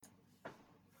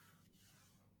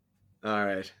All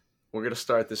right. We're going to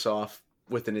start this off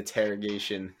with an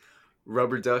interrogation.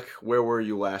 Rubber Duck, where were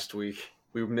you last week?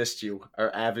 We missed you.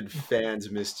 Our avid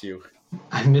fans missed you.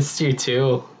 I missed you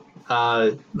too.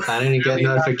 I didn't get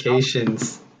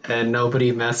notifications and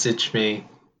nobody messaged me.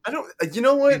 You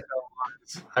know what?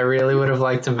 I really would have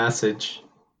liked a message.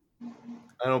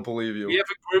 I don't believe you. We have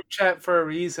a group chat for a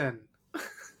reason.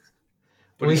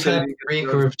 We had 3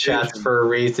 group chats for a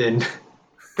reason.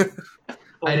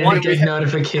 I didn't get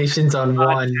notifications on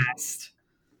one.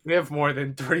 We have more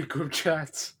than 3 group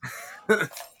chats.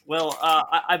 Well,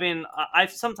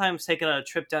 I've sometimes taken a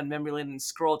trip down memory lane and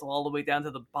scrolled all the way down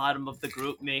to the bottom of the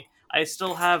group me. I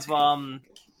still have the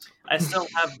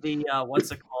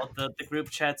what's it called? The group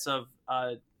chats of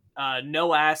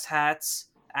no ass hats,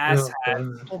 ass hat.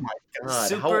 Oh my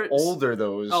god! How old are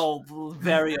those? Oh,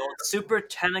 very old. Super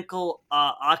Tentacle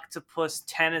Octopus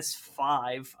Tennis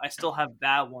 5. I still have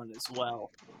that one as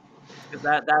well. Because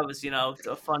that was,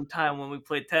 a fun time when we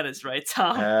played tennis, right,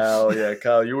 Tom? Hell yeah,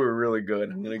 Kyle, you were really good.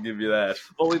 I'm going to give you that.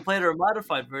 Well, we played a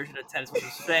modified version of tennis, which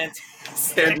was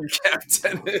fantastic. Handicap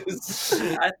tennis.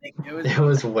 I think it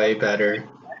was way better.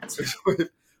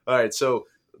 All right, so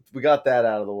we got that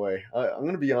out of the way. I'm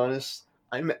going to be honest.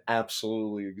 I'm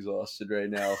absolutely exhausted right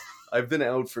now. I've been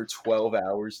out for 12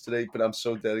 hours today, but I'm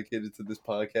so dedicated to this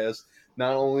podcast.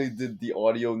 Not only did the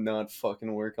audio not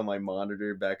fucking work on my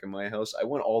monitor back in my house, I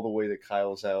went all the way to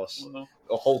Kyle's house.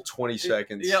 A whole 20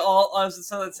 seconds. Yeah, I was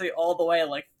going to say all the way,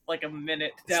 like a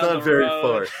minute down the road. It's not very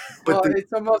far. But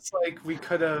it's almost like we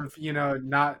could have,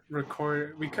 not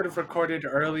recorded. We could have recorded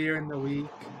earlier in the week.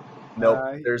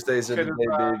 Nope, Thursday's in the day,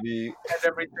 baby. Had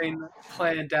everything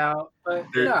planned out, but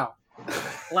no.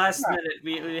 Last minute,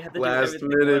 we had to do last everything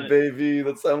minute, baby.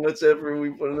 That's how much effort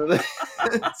we put into that.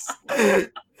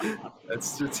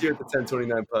 It's here at the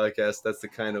 1029 podcast. That's the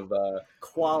kind of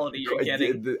quality you're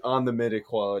getting. The on the minute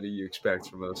quality you expect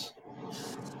from us.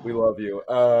 We love you.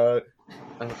 Guys,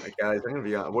 I'm gonna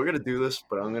be honest. We're gonna do this,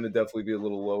 but I'm gonna definitely be a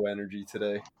little low energy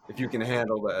today. If you can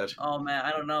handle that. Oh man,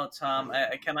 I don't know, Tom.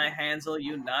 Can I handle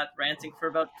you not ranting for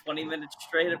about 20 minutes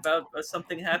straight about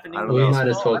something happening? We might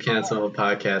as well cancel the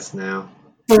podcast now.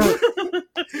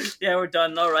 Yeah, we're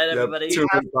done. All right, everybody. You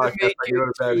have to make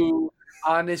it to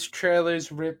Honest Trailers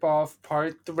Ripoff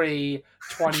Part 3,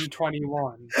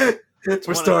 2021.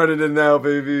 We're starting it now,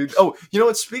 baby. Oh, you know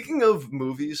what? Speaking of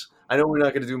movies, I know we're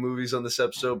not going to do movies on this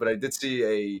episode, but I did see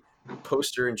a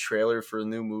poster and trailer for a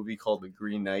new movie called The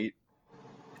Green Knight.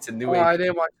 It's a new. I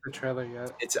didn't watch the trailer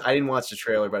yet. I didn't watch the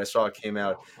trailer, but I saw it came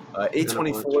out.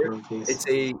 A24. It's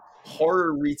a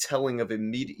horror retelling of a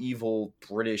medieval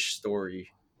British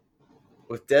story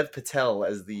with Dev Patel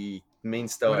as the main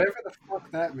star. Whatever the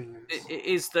fuck that means.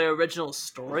 Is the original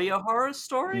story a horror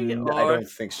story? I don't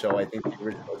think so. I think the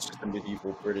original is just a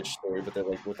medieval British story, but they're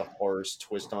like with a horror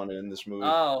twist on it in this movie.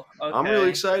 Oh, okay. I'm really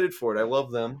excited for it. I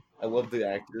love them. I love the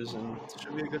actors, and it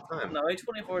should be a good time. No,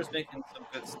 A24 is making some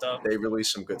good stuff. They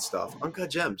released some good stuff.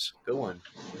 Uncut Gems. Good one.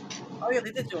 Oh yeah,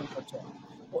 they did do Uncut Gems.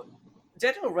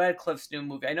 Daniel Radcliffe's new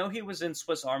movie. I know he was in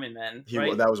Swiss Army Men.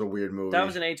 Right? That was a weird movie. That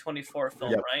was an A24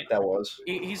 film, right? That was.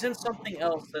 He's in something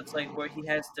else that's like where he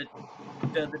has the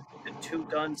 2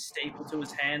 guns stapled to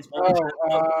his hands while he's in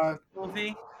the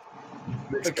movie.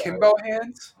 The Kimbo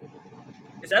Hands?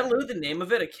 Is that literally the name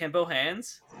of it? Akimbo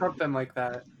Hands? Something like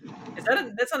that.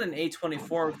 That's not an A24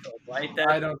 film, right?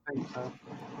 I don't think so.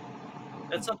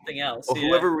 That's something else. Well,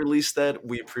 whoever released that,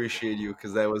 we appreciate you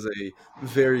because that was a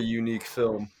very unique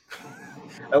film.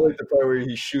 I like the part where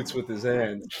he shoots with his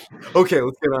hands. Okay,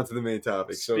 let's get on to the main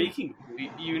topic. Speaking of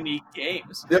unique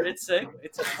games, great segue.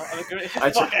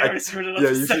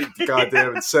 God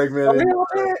damn it, segmenting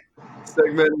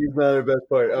is not our best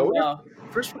part.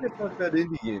 First, we're going to talk about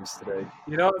indie games today.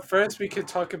 First we could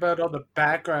talk about all the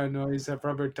background noise that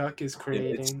Rubber Duck is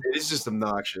creating. It's just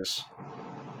obnoxious.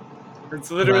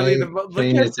 It's literally look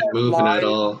at that moving line. At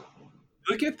all.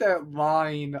 Look at that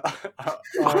line of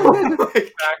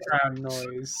background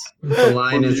noise. The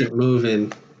line isn't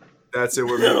moving. That's it.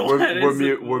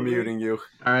 We're muting you.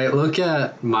 All right, look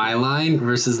at my line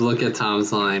versus look at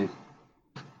Tom's line.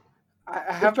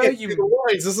 How about you?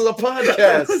 This is a podcast.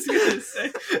 I was gonna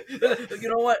say, you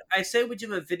know what? I say we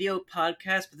do a video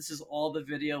podcast, but this is all the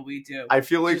video we do. I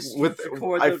feel like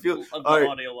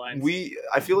audio lines.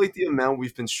 I feel like the amount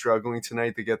we've been struggling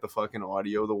tonight to get the fucking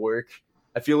audio to work.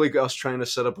 I feel like us trying to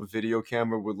set up a video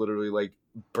camera would literally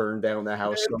burn down the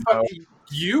house somehow.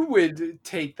 You would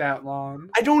take that long.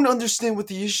 I don't understand what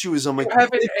the issue is. I'm like, you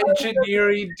have an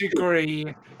engineering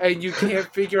degree and you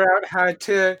can't figure out how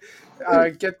to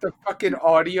get the fucking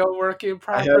audio working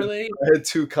properly. I had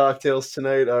 2 cocktails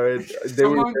tonight. All right, they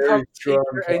were Someone very come take strong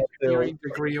your cocktails. engineering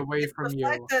degree away from The you.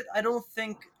 fact that I don't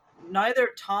think neither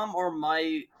Tom or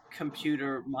my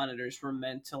computer monitors were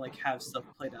meant to like have stuff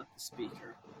played out the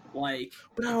speaker. Like,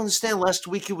 But I don't understand. Last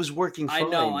week it was working fine. I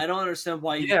know. I don't understand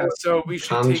why. Yeah, so we should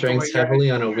Tom take drinks away your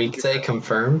heavily on a engineering weekday, degree.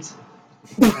 confirmed.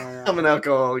 I'm an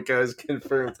alcoholic, guys.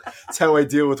 Confirmed. That's how I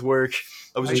deal with work.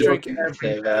 I was I drunk. drink every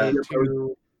Say day that.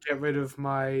 to get rid of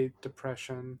my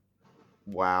depression.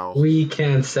 Wow. We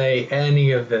can't say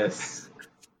any of this.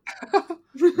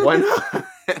 Why not?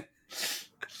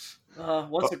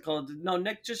 What's it called? No,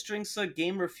 Nick just drinks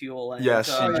gamer fuel. And, Yes,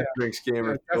 she Oh, yeah. drinks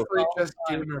gamer. Definitely just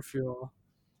time. gamer fuel.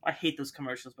 I hate those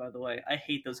commercials, by the way. I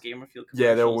hate those gamer fuel commercials.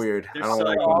 Yeah, they're weird. They're I don't so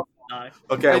like them. awful.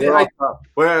 Okay,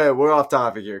 we're off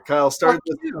topic here. Kyle, we're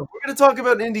going to talk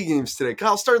about indie games today.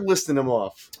 Kyle, start listing them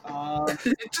off.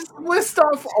 Just list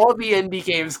off all the indie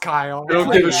games, Kyle. I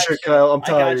don't give a shit, Kyle. I'm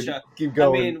tired. Gotcha. Keep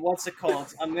going. I mean, what's it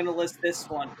called? I'm gonna list this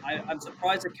one. I'm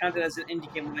surprised it counted as an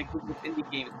indie game when I googled indie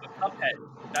games, but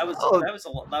Cuphead. That was a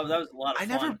lot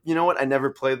of fun. You know what? I never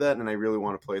played that, and I really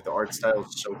want to play it. The art style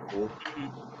is so cool.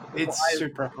 It's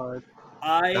super hard.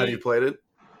 How do you play it?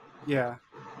 Yeah.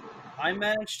 I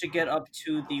managed to get up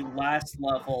to the last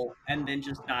level and then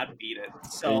just not beat it.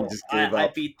 So you just gave I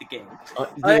up. beat the game.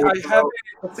 I have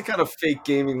That's the kind of fake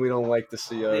gaming we don't like to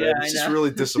see. Yeah, it's I just know.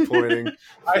 really disappointing.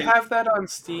 I have that on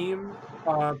Steam,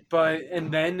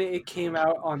 and then it came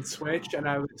out on Switch, and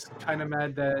I was kind of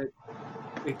mad that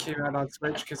it came out on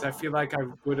Switch because I feel like I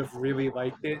would have really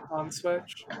liked it on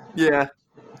Switch. Yeah.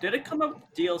 Did it come up with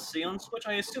DLC on Switch?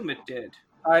 I assume it did.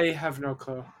 I have no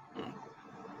clue.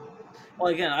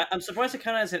 Well, again, I'm surprised it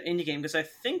counted as an indie game because I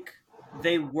think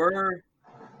they were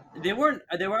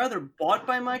either bought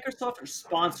by Microsoft or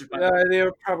sponsored by Microsoft. They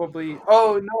were probably.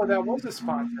 Oh no, that was a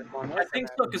sponsored one. I think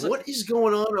so. Because What is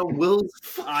going on Will's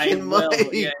I fucking will. mic?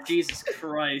 Yeah, Jesus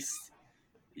Christ.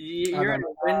 You're in a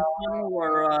wind tunnel,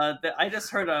 or I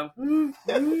just heard a.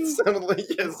 It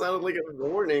sounded like a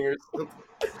warning or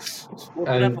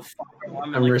something.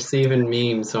 I'm receiving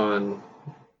memes on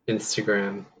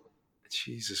Instagram.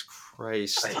 Jesus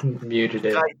Christ. I muted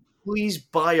it. Guy, please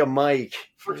buy a mic.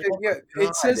 Okay, yeah,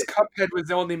 it says Cuphead was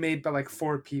only made by like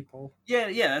 4 people. Yeah,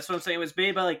 that's what I'm saying. It was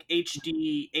made by like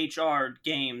HR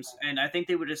Games, and I think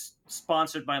they were just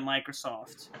sponsored by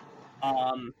Microsoft.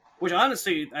 Which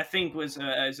honestly, I think is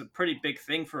a pretty big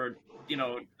thing for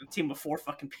a team of 4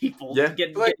 fucking people. Yeah,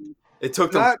 it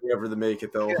took them forever to make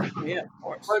it though. Yeah, of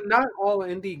course. But not all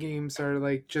indie games are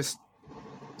like just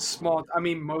small. I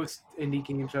mean, most indie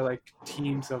games are like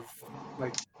teams of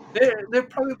like they're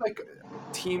probably like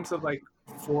teams of like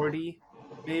 40,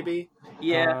 maybe.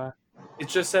 Yeah.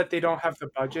 It's just that they don't have the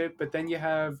budget. But then you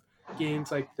have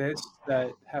games like this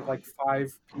that have like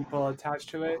 5 people attached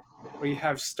to it, where you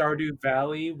have Stardew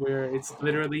Valley, where it's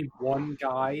literally one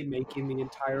guy making the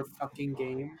entire fucking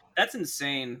game. That's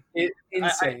insane. It's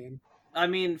insane. I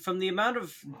mean, from the amount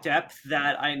of depth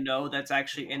that I know that's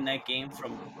actually in that game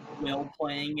from Will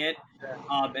playing it,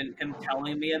 and him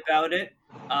telling me about it,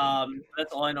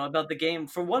 that's all I know about the game.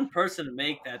 For one person to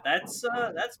make that's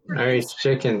pretty. All right,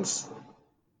 chickens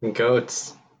and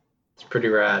goats. It's pretty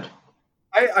rad.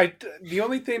 The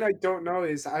only thing I don't know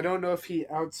is I don't know if he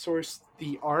outsourced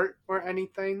the art or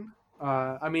anything.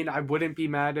 I mean, I wouldn't be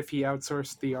mad if he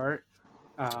outsourced the art.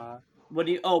 What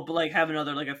do you? Oh, but like have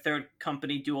another like a third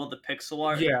company do all the pixel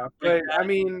art. Yeah, like but I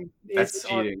mean, that's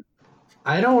cheating.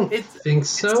 I don't think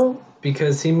so,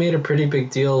 because he made a pretty big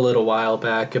deal a little while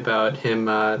back about him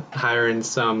hiring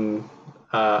some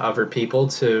other people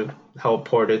to help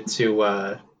port it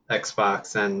to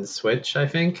Xbox and Switch, I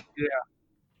think. Yeah.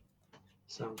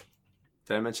 So.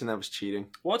 Did I mention that was cheating?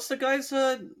 What's the guy's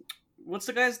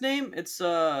name? It's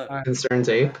Concerned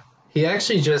Ape. He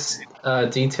actually just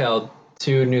detailed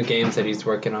 2 new games that he's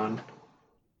working on.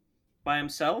 By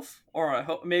himself? Or I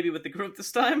hope maybe with the group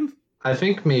this time? I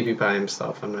think maybe by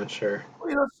himself, I'm not sure.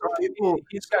 Well, some people...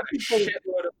 He's got a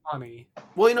shitload of money.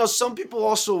 Well, some people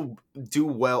also do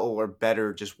well or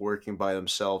better just working by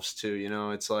themselves, too.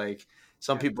 It's like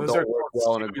some people don't work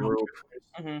well in a group.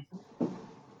 Mm-hmm.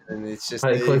 And it's just...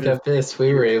 Like, look at this.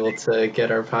 We were able to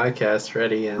get our podcast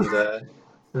ready, and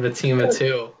the team of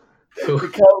 2.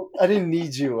 I didn't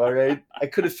need you, all right? I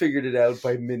could have figured it out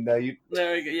by midnight.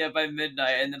 There we go. Yeah, by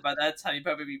midnight, and then by that time you'd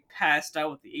probably be passed out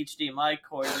with the HDMI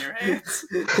cord in your hands.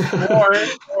 or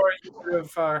you would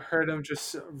have heard him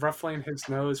just ruffling his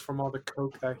nose from all the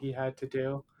coke that he had to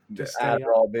do. The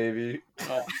Adderall, baby.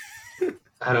 Oh.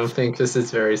 I don't think this is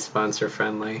very sponsor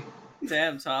friendly.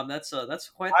 Damn, Tom, that's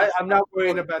quite. I'm not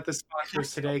worried about the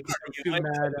sponsors today because I'm too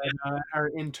mad at our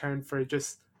intern for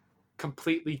just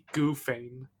completely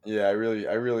goofing. Yeah, I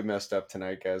really messed up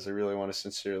tonight, guys. I really want to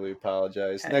sincerely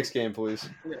apologize. Next game, please.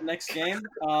 Next game,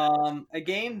 a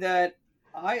game that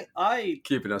I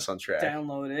Keeping us on track.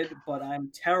 downloaded, but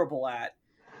I'm terrible at.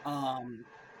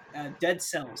 Dead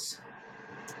Cells.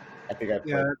 I think I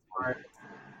played. Yeah, that's right.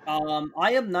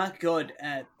 I am not good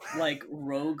at like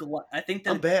rogue. I think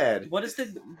that I'm bad. What is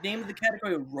the name of the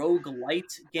category?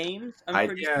 Roguelite games.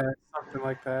 Yeah, something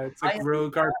like that. It's like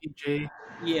rogue RPG.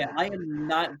 Yeah, I am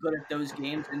not good at those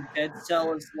games, and Dead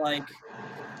Cell is like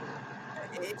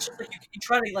it's just like you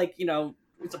try to like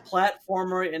it's a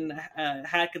platformer and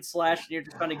hack and slash, and you're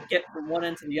just trying to get from one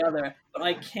end to the other. But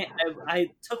I can't.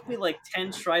 I took me like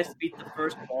 10 tries to beat the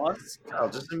first boss. Oh,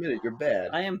 just admit it. You're bad.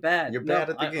 I am bad. You're bad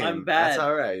at the game. I'm bad. That's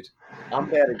all right. I'm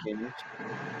bad at games.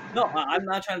 No, I'm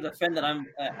not trying to defend that I'm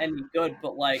any good,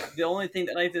 but like the only thing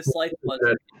that I disliked was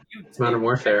Modern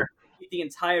Warfare. The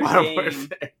entire Modern game.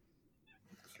 Warfare.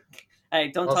 Hey,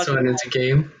 don't Also talk an indie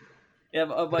game. Yeah,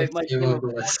 my Game game over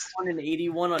was with.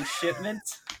 181 on Shipment.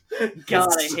 God,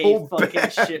 I It's hate so fucking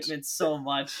bad. Shipment so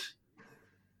much.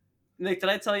 Nick, did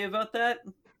I tell you about that?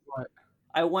 What?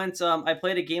 I went. I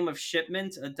played a game of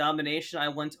Shipment, a domination. I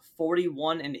went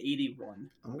 41 and 81.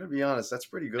 I'm gonna be honest. That's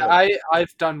pretty good.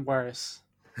 I've done worse.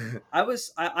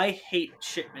 I hate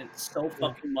Shipment so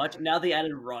fucking much. Now they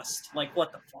added Rust. Like,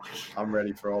 what the fuck? I'm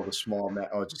ready for all the small.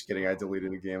 Oh, just kidding. I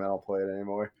deleted the game. I don't play it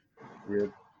anymore.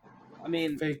 Weird. I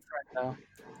mean, Fake right now.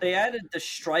 they added the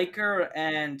Striker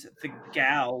and the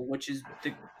Gao, which is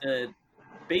the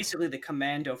basically the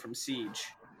commando from Siege.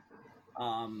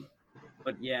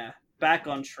 But yeah, back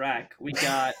on track. We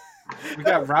got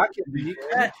Rocket League.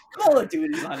 Call of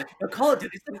Duty's on it. But Call of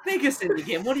Duty's the biggest indie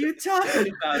game. What are you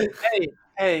talking about?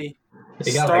 Hey.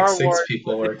 They got Star like 6 Wars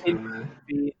people was working an on that.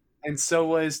 indie movie, and so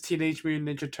was Teenage Mutant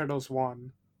Ninja Turtles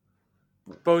 1.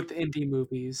 Both indie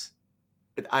movies.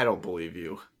 I don't believe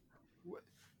you.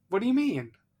 What do you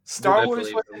mean? Star Wars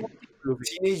believe was them. an indie movie.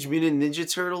 Teenage Mutant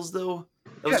Ninja Turtles, though.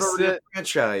 That was Yes, already a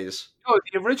franchise. No,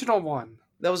 the original one.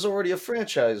 That was already a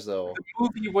franchise, though. The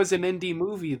movie was an indie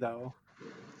movie, though.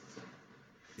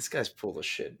 This guy's full of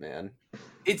shit, man.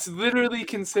 It's literally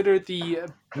considered the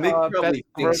Nick probably best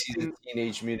thinks he's a grossing-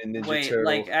 Teenage Mutant Ninja Wait, Turtle.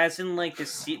 like as in like the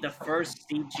first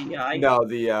CGI? No,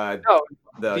 the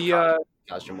the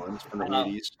costume ones from the Oh.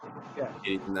 80s, Yeah.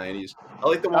 80s and 90s. I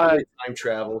like the one where they time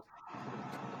travel.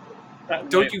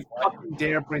 Don't you fucking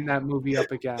dare bring that movie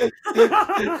up again.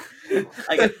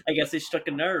 I guess they struck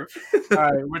a nerve. All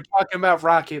right, we're talking about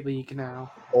Rocket League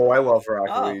now. Oh, I love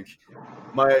Rocket Oh. League.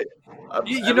 My,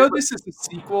 You know this is a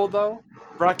sequel, though?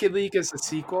 Rocket League is a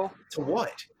sequel? to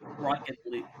what? Rocket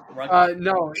League.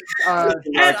 No. I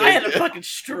had a fucking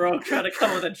stroke trying to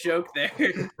come up with a joke there.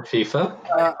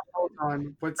 FIFA? Hold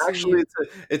on. What's Actually,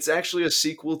 it's actually a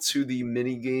sequel to the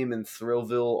mini game in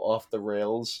Thrillville Off the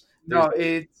Rails. No, There's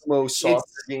a it's slow soccer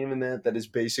game in that is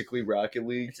basically Rocket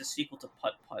League. It's a sequel to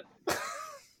Putt Putt.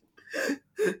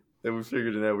 Then we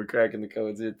figured it out. We're cracking the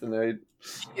codes here tonight.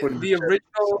 the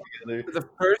original. Together. The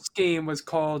first game was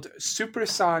called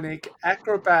Supersonic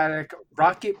Acrobatic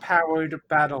Rocket Powered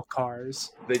Battle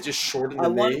Cars. They just shortened the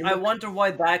name. I wonder why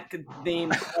that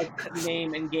name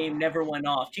and game never went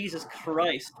off. Jesus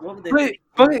Christ! What would they?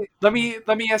 But let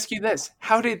me ask you this: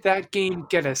 how did that game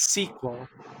get a sequel?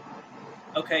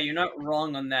 Okay, you're not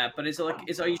wrong on that, but are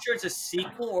you sure it's a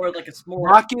sequel or like it's more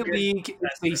Rocket League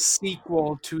is a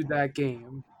sequel to that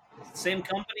game. same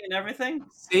company and everything?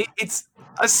 It's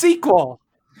a sequel.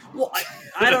 Well,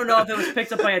 I don't know if it was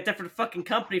picked up by a different fucking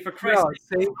company, for Christ's No,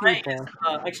 sake. same people.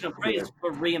 Actually, no, praise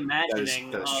for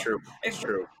reimagining. That's true. It's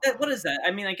true. What is that?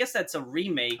 I mean, I guess that's a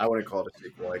remake. I wouldn't call it a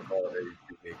sequel. I call it a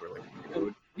remake or like a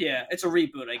reboot. Yeah, it's a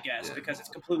reboot, I guess, Yeah. because it's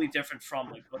completely different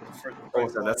from like what the first. Oh,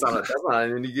 so that's not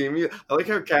an indie game. I like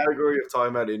our category of talking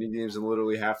about indie games, and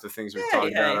literally half the things we're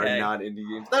talking about are not indie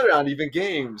games. They're not even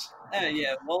games.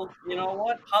 Yeah. Well, you know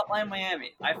what? Hotline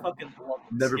Miami. I fucking love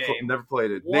this game. Never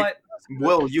played it. What? Nick,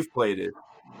 Will, you've played it.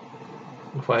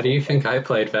 Why do you think I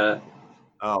played that?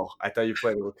 Oh, I thought you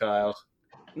played it with Kyle.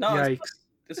 No, Yikes.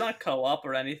 it's not co-op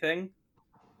or anything.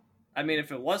 I mean,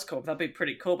 if it was co-op, that'd be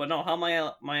pretty cool. But no, how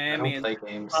I Miami don't is play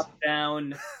games. top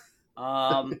down,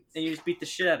 and you just beat the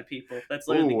shit out of people. That's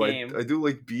literally the game. I do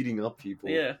like beating up people.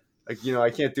 Yeah. Like, I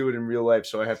can't do it in real life,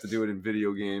 so I have to do it in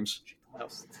video games.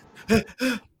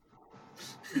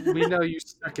 We know you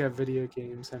suck at video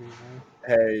games anyway.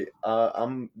 Hey,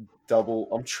 I'm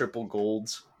triple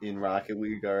golds in Rocket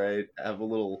League. All right,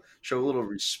 show a little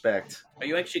respect. Are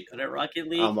you actually good at Rocket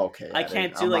League? I'm okay. I at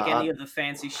can't it. do I'm any of the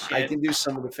fancy shit. I can do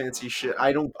some of the fancy shit.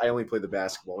 I only play the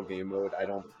basketball game mode. I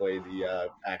don't play the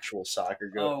actual soccer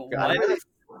go. Oh, I'm what?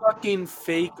 fucking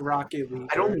fake Rocket League.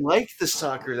 I don't like the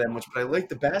soccer that much, but I like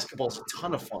the basketball. It's a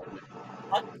ton of fun.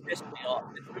 Hockey pissed me off.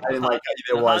 I didn't like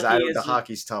The either was. hockey is The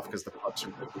hockey's tough because the pucks are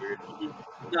a bit weird.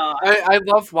 No, I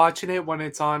love watching it when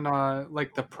it's on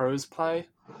like the pros play.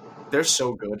 They're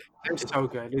so good. They're so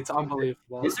good. It's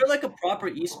unbelievable. is there like a proper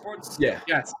esports? Yeah,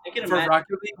 Yes. I can For imagine.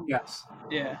 Rocket League, yes.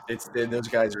 Yeah. those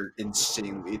guys are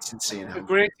insane. It's insane how.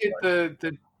 Granted,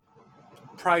 the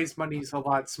prize money's a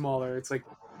lot smaller. It's like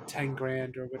 10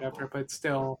 grand or whatever, but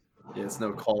still. Yeah, it's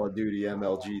no Call of Duty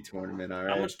MLG tournament. All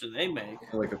right, How much do they make?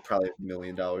 like probably $1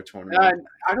 million tournament.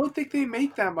 I don't think they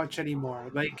make that much anymore.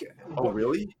 Like, Oh,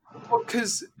 really?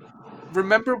 because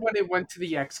remember when it went to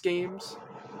the X Games?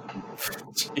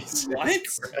 Jesus What?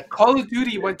 Christ. Call of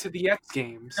Duty went to the X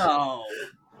Games. No.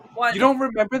 What? You don't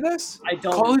remember this? I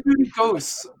don't. Call of Duty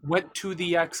Ghosts went to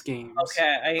the X Games.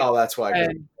 Okay. Oh, that's why.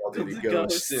 And- Call of Duty The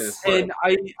Ghosts. Ghosts. Yeah. And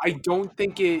I don't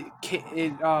think it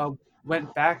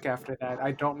went back after that.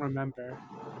 I don't remember.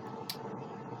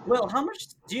 Will, how much?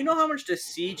 Do you know how much the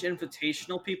Siege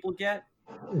Invitational people get?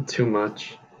 Too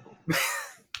much.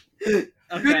 Good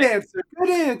Okay. answer. Good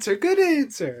answer. Good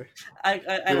answer. I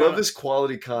I don't love know. this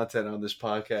quality content on this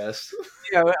podcast.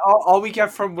 Yeah, all we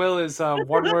get from Will is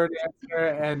one word answer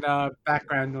and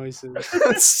background noises.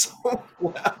 That's so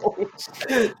loud.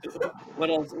 What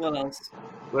else? What else?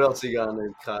 What else you got on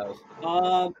there, Kyle?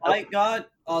 I got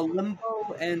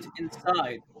Limbo and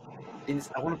Inside.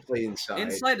 I want to play Inside.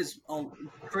 Inside is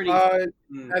pretty.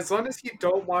 As long as you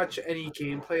don't watch any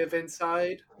gameplay of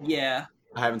Inside, Yeah.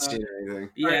 I haven't seen anything.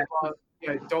 Yeah.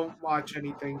 yeah, don't watch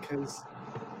anything because.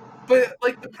 But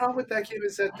like the problem with that game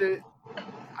is that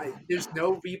there's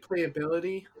no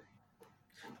replayability.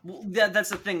 Well, that's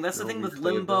the thing. That's the No thing with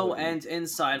Limbo replayability. and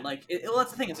Inside. Like, well,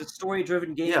 that's the thing. It's a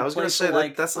story-driven game. Yeah, I was going gonna to say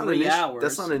like that's not an 3 issue. hours.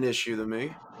 That's not an issue to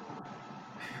me.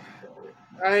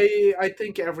 I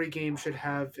think every game should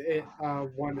have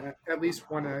at least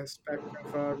one aspect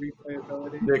of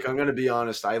replayability. Nick, I'm gonna be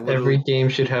honest. I Every literally game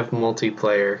should have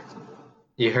multiplayer.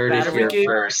 You heard it Battle here Royale.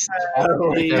 first.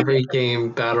 Every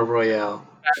game, Battle Royale.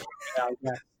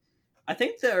 Yeah. I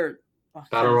think they're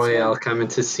Battle Royale coming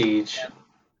to Siege.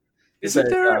 Isn't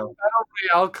there a Say, Battle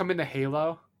Royale coming to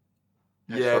Halo?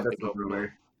 yeah, that's a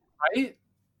rumor. Right?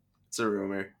 It's a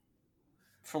rumor.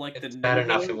 for like the. It's bad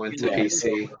enough it went to Yeah.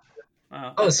 PC.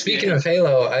 Wow. Oh, speaking of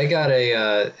Halo, I got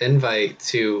a invite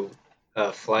to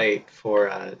a flight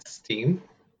for Steam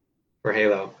for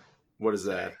Halo. What is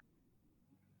that?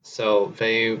 So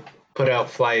they put out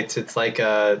flights. It's like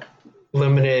a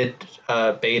limited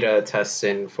beta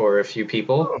testing for a few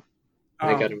people.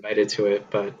 I got invited to it,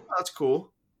 but Oh, that's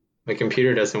cool. my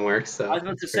computer doesn't work, so I was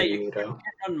about to it's say, pretty you neato. can't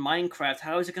run Minecraft.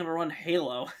 How is it going to run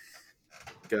Halo?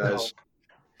 Guys,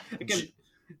 Again,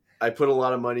 I put a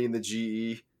lot of money in the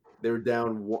GE. They were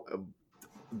down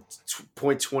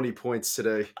 0.20 points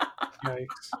today. Yikes.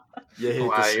 You hate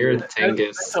Wow, to see you're a it. That's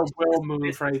dingus. a Will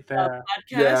move right there.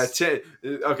 Yeah, podcast.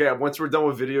 okay. Once we're done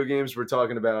with video games, we're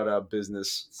talking about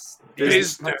business.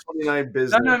 Business. 29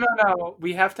 business. No.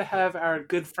 We have to have our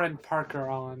good friend Parker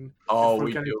on. Oh, We're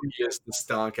we gonna do. do- He is the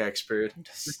stonk expert.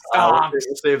 Stonks.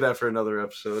 We'll save that for another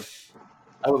episode.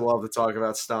 I would love to talk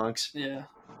about stonks. Yeah.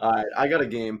 All right, I got a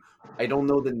game. I don't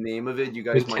know the name of it. You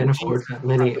We guys might can't afford that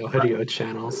many audio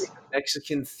channels.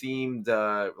 Mexican themed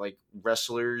like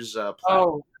wrestlers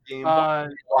Oh, game. uh,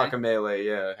 Guacamole,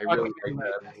 yeah. I really like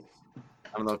that.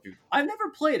 I don't know if you. I've never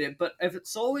played it, but if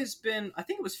it's always been, I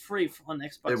think it was free on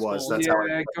Xbox. It was, Gold. that's yeah, how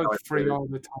I it goes free all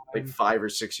the like time. 5 or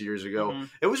 6 years ago. Mhm.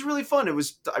 It was really fun.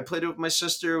 I played it with my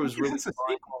sister. It was really It's a fun.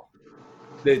 sequel.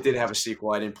 They did have a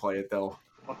sequel. I didn't play it though.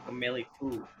 Guacamole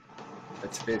 2.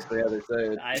 That's basically how they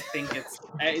say it. I think it's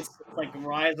like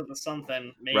Rise of the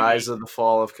something. Maybe. Rise of the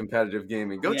Fall of Competitive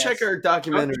Gaming. Go Yes. check our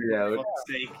documentary For out. fuck's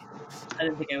sake. I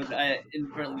didn't think I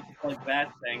inadvertently plug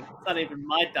that thing. It's not even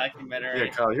my documentary. Yeah,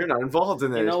 Kyle, you're not involved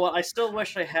in You it. know what? I still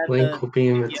wish I had Link the will be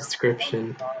in the yeah.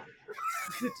 description.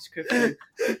 description.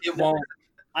 It won't.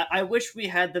 I wish we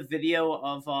had the video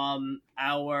of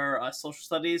our social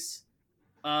studies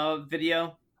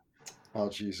video. Oh,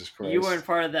 Jesus Christ. You weren't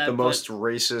part of that. the but most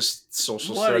racist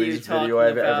social What are you studies video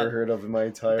talking I've about? ever heard of in my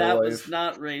entire that life. was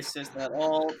not racist at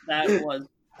all. That was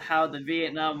how the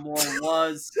Vietnam War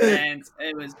was, and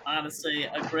it was honestly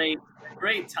a great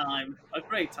time. A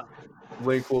great time.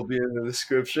 Link will be in the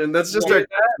description. That's just Yeah, our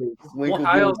link will be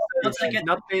Kyle in said Once I get-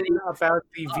 nothing about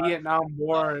the Vietnam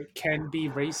War can be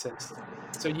racist.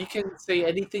 So you can say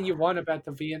anything you want about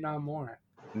the Vietnam War.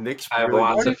 Nick's I have really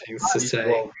lots good. of things to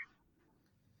say.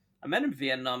 I met a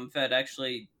Vietnam vet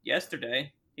actually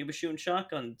yesterday. He was shooting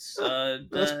shotguns at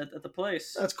the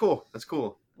place. That's cool. That's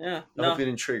cool. Yeah, I no, hope you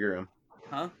didn't trigger him.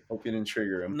 Huh? Hope you didn't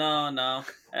trigger him. No.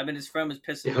 I mean, his friend was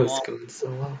pissing It him was off. going so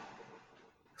well.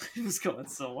 It was going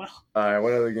so well. All right,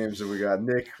 what other games have we got?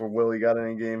 Nick or Willie got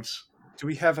any games? Do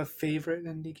we have a favorite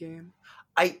indie game?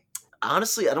 I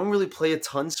honestly, I don't really play a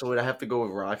ton, so I have to go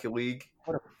with Rocket League.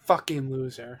 What a fucking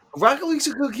loser. Rocket League's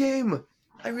a good game.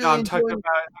 I really No, I'm enjoy talking about.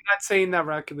 I'm not saying that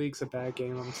Rocket League's a bad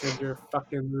game. I'm saying you're a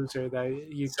fucking loser that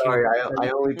you Sorry, can't. I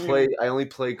only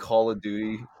play Call of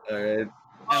Duty. All right.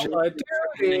 Call of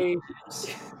Duty.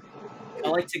 I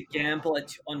like to gamble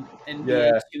on NBA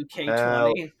Yeah.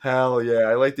 2K20. Hell yeah!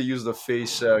 I like to use the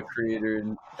face creator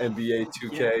in NBA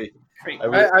 2K. Great.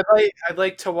 I'd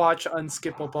like to watch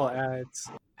unskippable ads.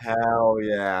 Hell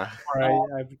yeah! All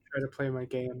right, I try to play my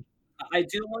game. I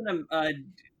do want to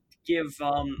give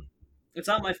it's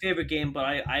not my favorite game, but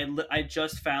I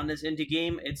just found this indie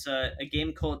game. It's a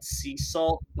game called Sea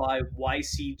Salt by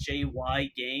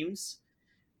YCJY Games.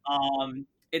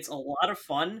 It's a lot of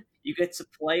fun. You get to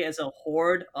play as a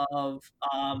horde of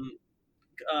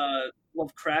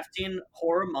Lovecraftian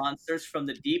horror monsters from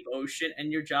the deep ocean,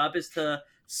 and your job is to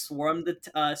swarm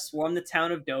the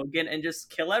town of Dogen and just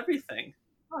kill everything.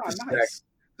 Oh, This nice.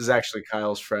 is actually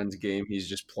Kyle's friend's game. He's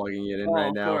just plugging it in right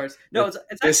Of now. course. No, it's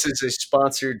This is a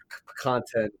sponsored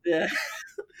content. yeah.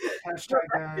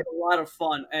 Hashtag, It's a lot of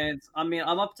fun, and I mean,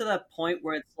 I'm up to that point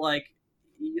where it's like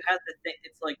you have to think.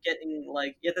 It's like getting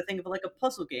like you have to think of it like a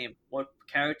puzzle game. What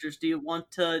characters do you want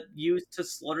to use to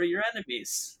slaughter your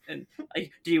enemies? And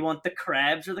like, do you want the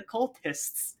crabs or the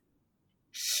cultists?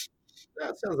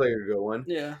 That sounds like a good one.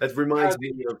 Yeah. That reminds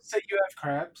me you of say you have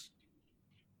crabs.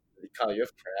 Kyle. You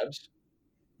have crabs.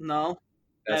 No,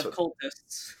 I That's have what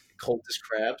cultists. cultist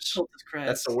crabs. Cultist crabs.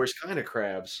 That's the worst kind of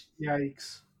crabs.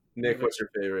 Yikes. Nick, what's your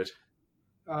favorite?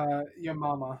 Your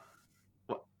mama.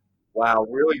 Wow,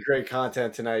 really great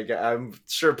content tonight. I'm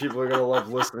sure people are gonna love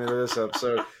listening to this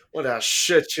episode. What a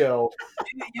shit show!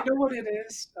 You know what it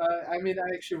is? I mean,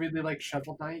 I actually really like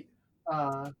Shovel Knight.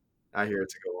 I hear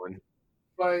it's a good one.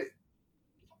 But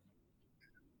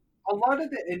a lot of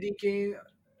the indie game,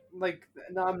 like,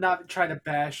 no, I'm not trying to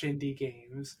bash indie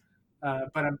games,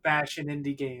 but I'm bashing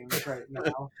indie games right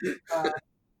now.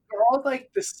 They're all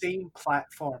like the same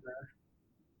platformer.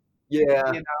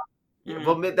 Yeah, You know?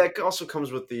 Mhm. but that also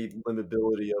comes with the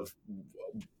limitability of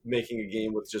making a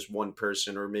game with just one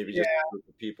person or maybe just a group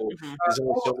of people. Mhm. There's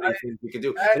only so many things you can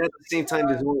do, and at the same time,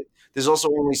 there's also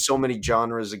only so many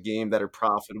genres of game that are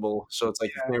profitable. So it's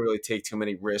like you can't really take too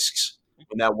many risks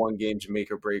when that one game's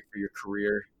make or break for your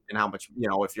career and how much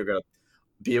if you're gonna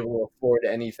be able to afford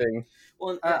anything.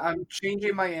 Well, I'm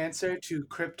changing my answer to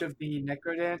Crypt of the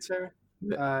Necrodancer.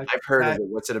 I've heard of it.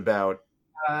 What's it about?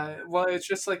 Well, it's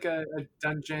just like a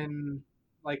dungeon,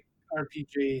 like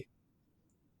RPG,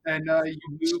 and you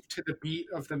move to the beat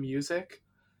of the music.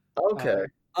 Okay.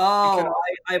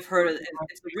 I've heard of it.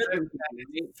 It's a rhythm game.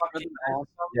 It's fucking awesome.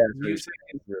 Yeah, The music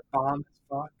is bomb as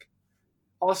fuck.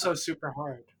 Also super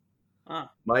hard.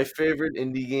 My favorite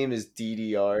indie game is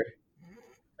DDR.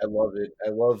 I love it. I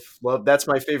love. That's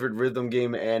my favorite rhythm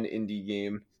game and indie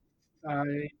game. I don't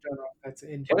know if that's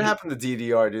indie. What happened to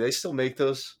DDR? Do they still make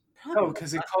those? No,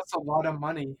 because it costs a lot of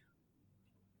money.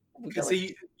 Because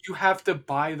you have to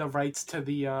buy the rights to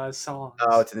the songs.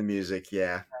 Oh, to the music,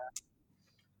 yeah.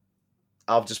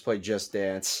 I'll just play Just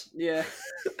Dance. Yeah.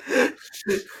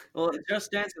 Well,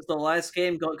 Just Dance is the last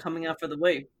game coming out for the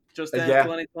Wii. Just Dance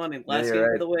 2020, last game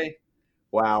for the Wii.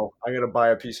 Wow, I'm gonna buy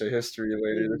a piece of history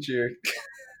later this year.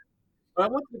 But I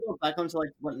want to go back onto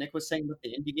like what Nick was saying with the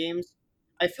indie games.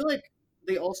 I feel like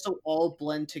they also all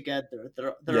blend together.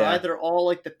 They're either all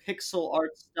like the pixel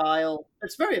art style.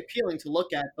 It's very appealing to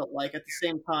look at, but like at the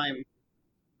same time,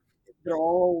 they're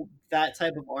all that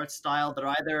type of art style. They're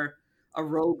either a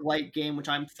roguelike game, which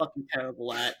I'm fucking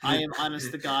terrible at. I am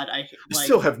honest to God. I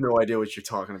still have no idea what you're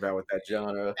talking about with that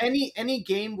genre. Any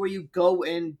game where you go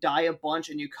in, die a bunch,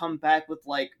 and you come back with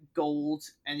like gold,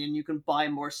 and then you can buy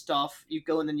more stuff. You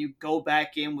go and then you go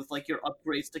back in with like your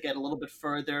upgrades to get a little bit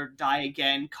further, die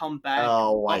again, come back,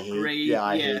 upgrade.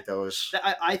 I hate those.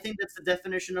 I think that's the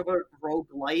definition of a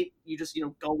roguelite. You just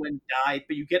go and die,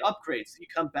 but you get upgrades. You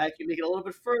come back, you make it a little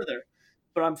bit further.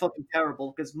 But I'm fucking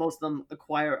terrible because most of them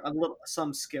acquire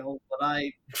some skill, but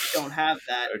I don't have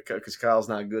that. Because Kyle's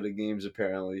not good at games,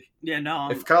 apparently. Yeah,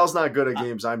 no. If Kyle's not good at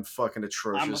games, I'm fucking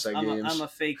atrocious at games. I'm a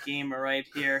fake gamer right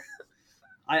here.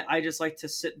 I just like to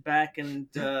sit back and.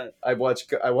 I watch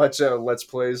Let's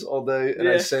Plays all day, and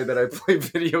I say that I play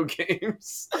video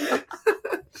games.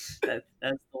 That's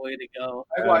the way to go.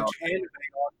 I watch anime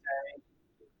all day.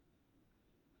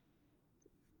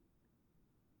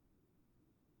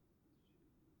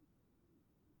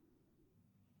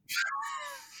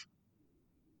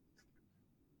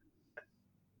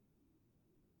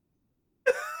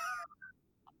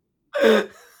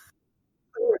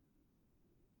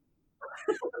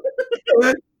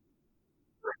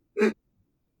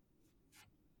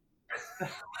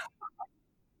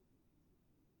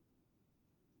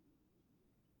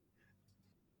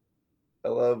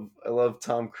 I love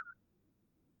Tom Cruise.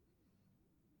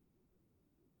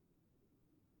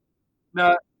 No,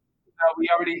 no, we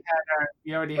already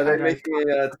Are they had our. making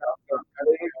a Top Gun? Are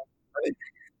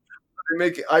they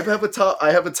making? I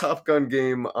have a Top Gun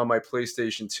game on my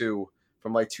PlayStation 2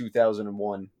 from like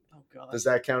 2001. Oh god. Does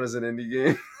that count as an indie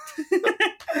game?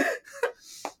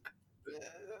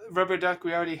 Rubber Duck,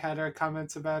 we already had our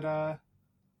comments about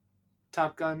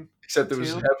Top Gun. Except it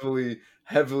was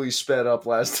heavily sped up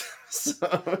last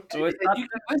episode. So it's And you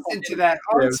can listen to that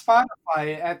on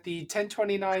Spotify at the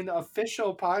 1029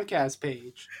 official podcast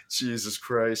page. Jesus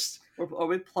Christ. Are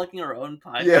we plugging our own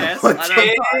podcast? Yeah,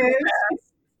 I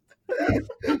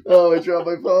don't Oh, I dropped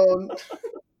my phone.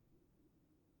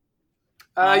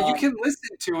 You can listen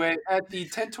to it at the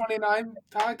 1029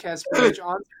 podcast page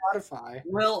on Spotify.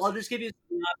 Well, I'll just give you a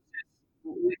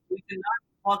synopsis. We did not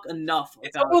talk enough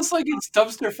It's about almost like it's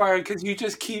dumpster fire because you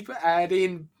just keep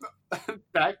adding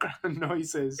background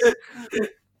noises.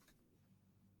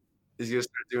 He's gonna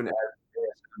start doing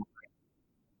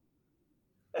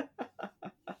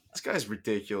This guy's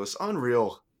ridiculous.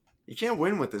 Unreal. You can't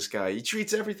win with this guy. He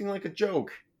treats everything like a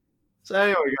joke. So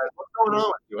anyway, guys, what's going on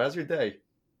with you? How's your day?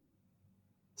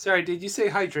 Sorry, did you say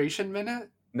hydration minute?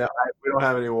 No, we don't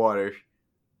have any water.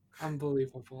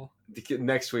 Unbelievable.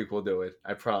 Next week we'll do it.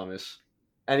 I promise.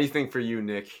 Anything for you,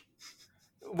 Nick.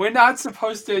 We're not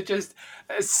supposed to just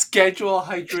schedule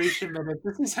hydration minute.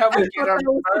 This is how we get our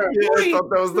nerve. Yeah, I thought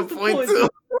that was the point too.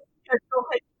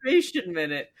 hydration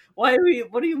minute. Why are we?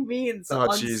 What do you mean?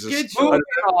 Oh, Jesus. Unscheduled? Moving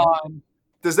on.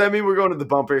 Does that mean we're going to the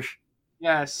bumper?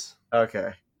 Yes.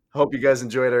 Okay. Hope you guys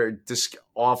enjoyed our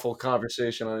awful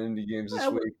conversation on indie games this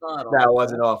That was week. not No, it awful.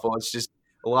 wasn't awful. It's just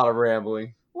a lot of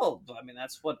rambling. Well, I mean,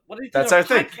 that's what do you think That's our our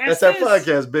thing. podcast That's our is?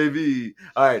 podcast, baby.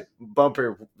 All right,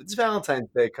 bumper. It's Valentine's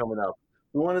Day coming up.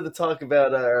 We wanted to talk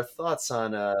about our thoughts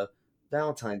on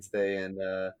Valentine's Day, and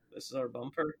This is our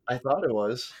bumper. I thought it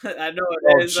was. I know Oh,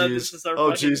 it is. This jeez. is our Oh,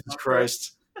 fucking Jesus bumper.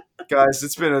 Christ. Guys,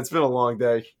 it's been a long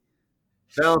day.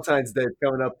 Valentine's Day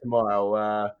coming up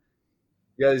tomorrow.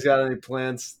 You guys got any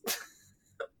plans?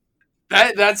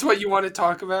 That's what you want to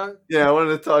talk about? Yeah, I wanted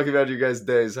to talk about your guys'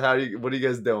 days. What are you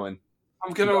guys doing?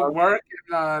 I'm going to work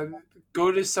and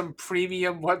go to some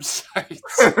premium websites.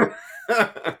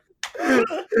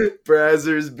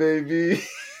 Brazzers, baby.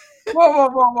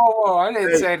 Whoa. I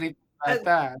didn't say anything like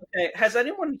that. Okay, has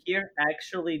anyone here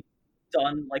actually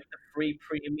done like the free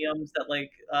premiums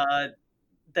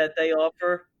that they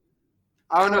offer?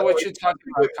 I don't know what you're talking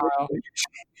about, Kyle.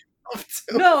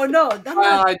 No, I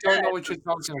don't know what you're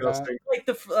talking about. like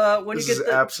the when This you is get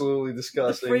the absolutely the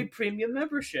disgusting. free premium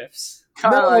memberships.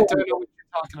 Kyle, No. I don't know what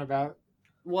you're talking about.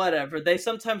 Whatever. They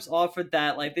sometimes offered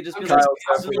that. Like they just be Okay. like,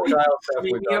 Kyle's definitely done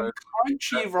Premium it.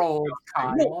 Crunchyroll, no,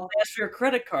 Kyle. ask for your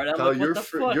credit card. I'm Kyle, like, what the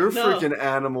fuck? you're a No. freaking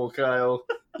animal, Kyle.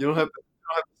 You don't have to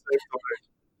say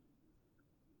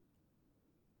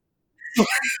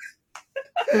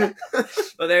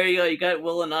Well, there you go. You got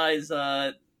Will and I's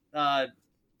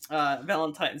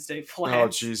Valentine's Day plans. Oh,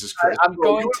 Jesus Christ. I'm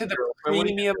going to the When you-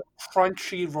 premium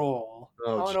Crunchyroll.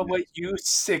 Oh, I don't know geez. what you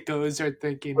sickos are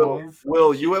thinking Will, of.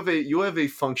 Will, you have a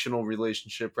functional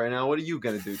relationship right now. What are you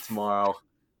gonna do tomorrow?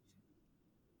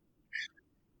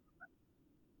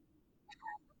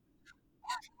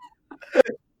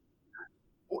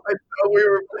 I thought we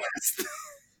were blessed.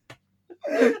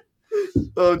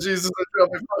 Oh Jesus! I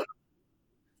dropped my phone.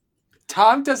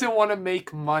 Tom doesn't want to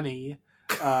make money,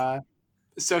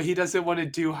 so he doesn't want to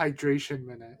do hydration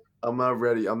minute. I'm not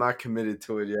ready. I'm not committed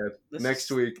to it yet. This Next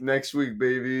is- week,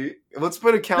 baby. Let's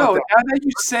put a No, countdown. now that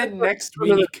you said next No,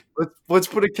 no, no. week, Let's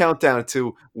put a countdown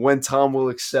to when Tom will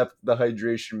accept the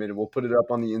hydration minute. We'll put it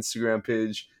up on the Instagram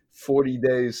page. 40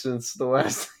 days since the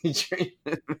last hydration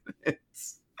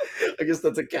minutes. I guess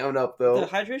that's a count up The though.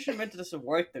 hydration minute doesn't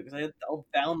work though because I'll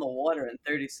down the water in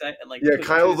 30 seconds. Like Yeah, 2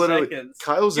 Kyle literally. seconds.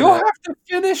 Kyle's you an don't have to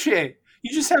finish it.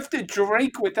 You just have to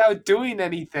drink without doing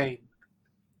anything.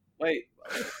 Wait.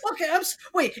 Okay,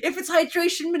 wait. If it's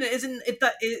hydration minute, is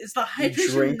the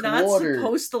hydration drink not water.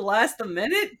 supposed to last a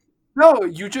minute? No,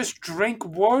 you just drink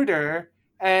water,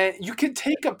 and you can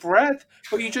take a breath,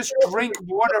 but you just drink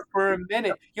water for a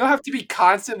minute. You don't have to be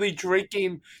constantly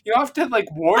drinking. You don't have to like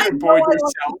I know waterboard I don't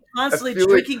yourself. constantly I feel like-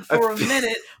 drinking for I a feel-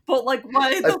 minute, but like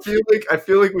why the I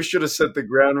feel like we should have set the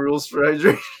ground rules for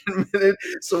hydration minute,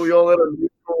 so we all had a neutral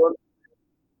one.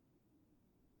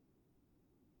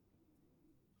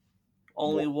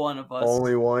 Only one of us.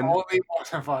 Only one? Only one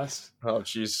of us. Oh,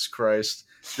 Jesus Christ.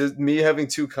 Does me having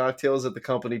 2 cocktails at the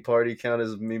company party count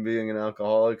as me being an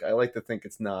alcoholic? I like to think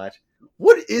it's not.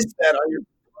 What is that on your...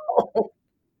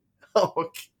 Oh,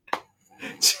 okay.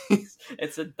 Jeez.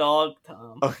 It's a dog,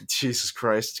 Tom. Oh, Jesus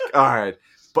Christ. All right.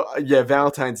 But yeah,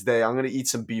 Valentine's Day, I'm going to eat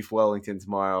some beef Wellington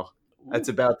tomorrow. That's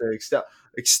about the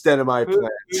extent of my plans.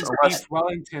 Whose Unless- beef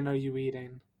Wellington are you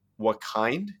eating? What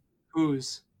kind?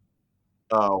 Whose?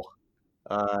 Oh.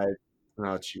 Oh,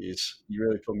 jeez. You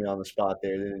really put me on the spot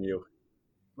there, didn't you?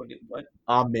 What?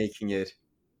 I'm making it.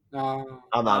 No.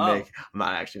 I'm not Oh. I'm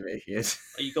not actually making it.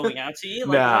 Are you going out to eat?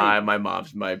 Nah,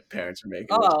 my parents are making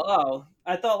it. Oh.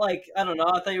 I thought I don't know.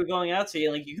 I thought you were going out to eat.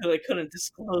 Like you couldn't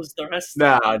disclose the rest.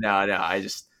 No. I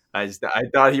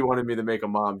thought he wanted me to make a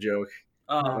mom joke.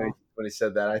 Oh. When he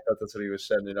said that, I thought that's what he was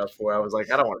setting it up for. I was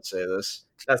like, I don't want to say this.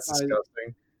 That's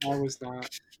disgusting. I was not.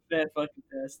 Bad fucking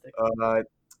fantastic.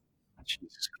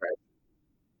 Jesus Christ.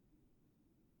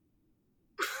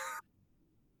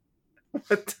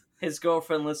 What? His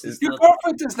girlfriend listens. Your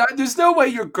girlfriend does not. There's no way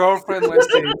your girlfriend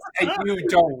listens and you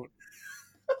don't.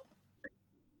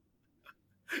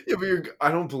 Yeah, but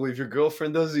I don't believe your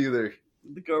girlfriend does either.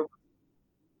 The girl.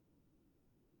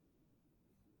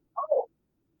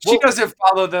 She doesn't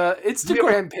follow the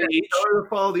Instagram page. Tell her to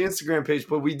follow the Instagram page,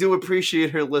 but we do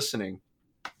appreciate her listening.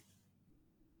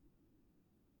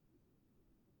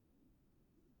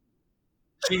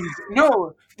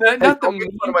 No, not the meme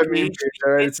meme page. page.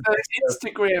 All right, It's the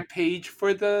Instagram page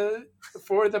for the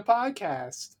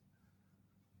podcast.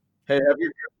 Hey,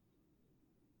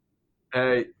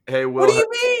 Will. What do you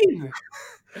mean?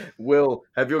 Will,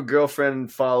 have your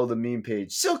girlfriend follow the meme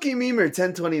page. Silky Memer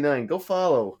 1029. Go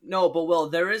follow. No, but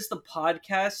there is the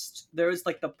podcast. There is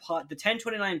like the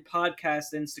 1029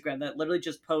 podcast Instagram that literally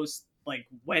just posts like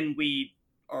when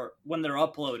they're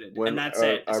uploaded, and that's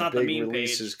it. It's not the meme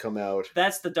releases page. Come out.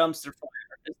 That's the dumpster fire.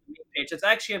 It's the meme page. It's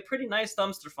actually a pretty nice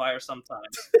dumpster fire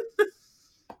sometimes.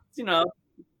 I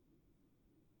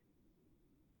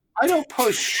don't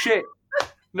post shit.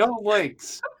 No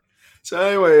links. So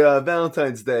anyway,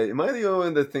 Valentine's Day. Am I the only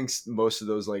one that thinks most of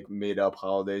those like made up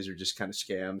holidays are just kind of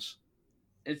scams?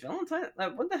 Is Valentine?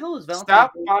 What the hell is Valentine?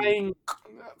 Stop buying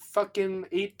fucking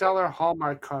 $8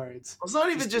 Hallmark cards. It's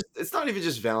not even just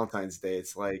Valentine's Day.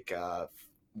 It's like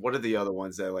what are the other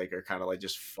ones that like are kind of like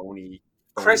just phony?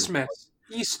 Christmas,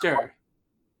 Easter.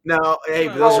 No, hey,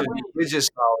 but those are religious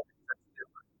holidays.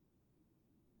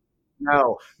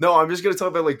 No, I'm just gonna talk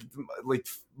about like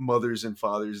Mother's and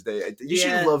Father's Day. You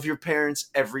should love your parents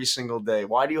every single day.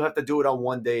 Why do you have to do it on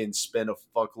one day and spend a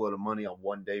fuckload of money on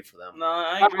one day for them? No,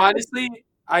 I agree. Honestly,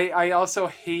 I also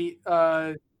hate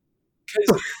because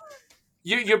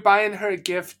you're buying her a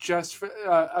gift just for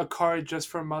a card just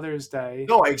for Mother's Day.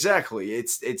 No, exactly.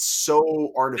 It's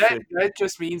so artificial. That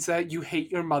just means that you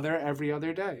hate your mother every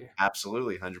other day.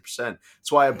 Absolutely, 100%.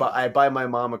 That's why I buy my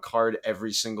mom a card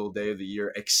every single day of the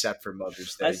year except for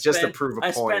Mother's Day, just to prove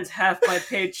a point. I spend half my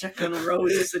paycheck on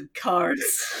roses and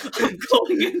cards. I'm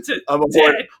going into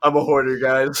debt. I'm a hoarder,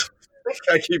 guys.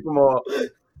 I keep them all.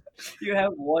 You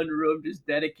have one room just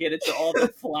dedicated to all the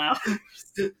flowers.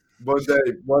 One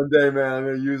day, man, I'm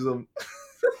gonna use them.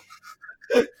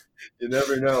 You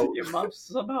never know. Your mom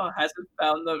somehow hasn't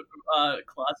found the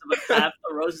closet, but half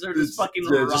the roses are just fucking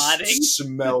rotting. Just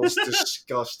smells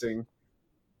disgusting.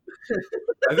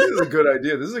 I think this is a good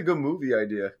idea. This is a good movie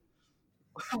idea.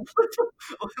 What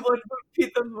would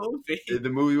be the movie?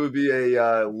 The movie would be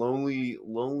a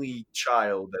lonely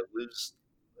child that lives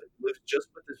just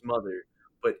with his mother,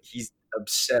 but he's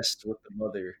obsessed with the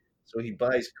mother. So he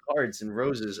buys cards and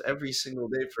roses every single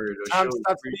day for her to Tom, show.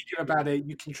 stop speaking about it.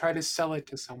 You can try to sell it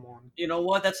to someone. You know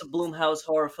what? That's a Blumhouse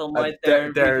horror film right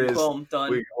there. There it is. Boom, done.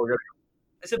 We're gonna...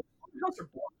 Is it Blumhouse or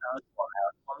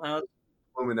Blumhouse?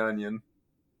 Bloom and Onion.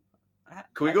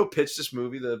 Can we go pitch this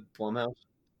movie to Blumhouse?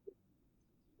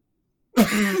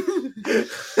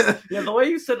 Yeah, the way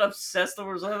you said obsessed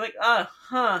over was like,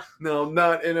 No,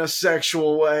 not in a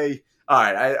sexual way. All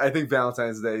right, I think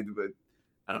Valentine's Day, but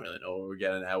I don't really know what we're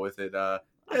getting at with it.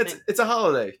 It's a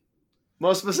holiday.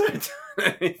 Most of us aren't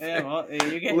doing anything. Yeah, well,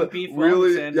 you're getting beef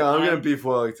really, Wellington. Yeah, I'm getting beef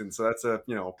Wellington, so that's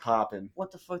popping.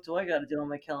 What the fuck do I got to do on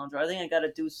my calendar? I think I got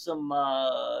to do some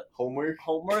homework.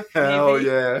 Hell maybe?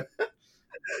 Yeah. I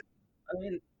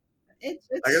mean, I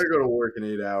gotta go to work in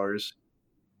 8 hours.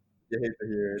 You hate to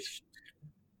hear it. It's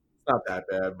not that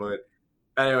bad, but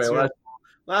anyway,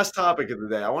 last topic of the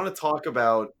day. I want to talk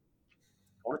about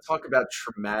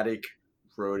traumatic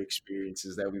road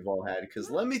experiences that we've all had,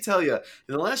 because let me tell you, in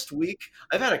the last week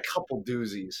I've had a couple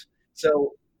doozies.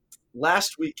 So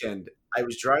last weekend I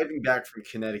was driving back from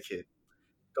Connecticut,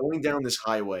 going down this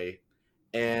highway,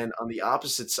 and on the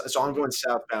opposite side, so I'm going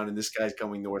southbound, and this guy's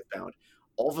going northbound.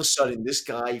 All of a sudden, this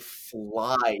guy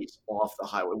flies off the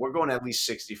highway. We're going at least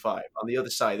 65. On the other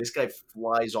side, this guy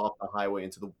flies off the highway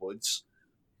into the woods,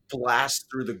 blasts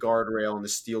through the guardrail and the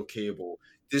steel cable.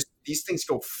 These things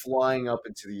go flying up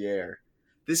into the air.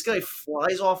 This guy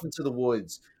flies off into the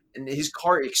woods, and his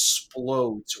car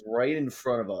explodes right in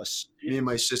front of us. Me and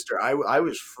my sister. I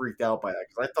was freaked out by that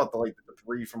because I thought the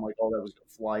debris from all that was going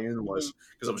to fly into us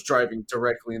because I was driving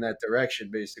directly in that direction,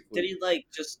 basically. Did he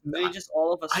just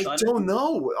all of a sudden? I don't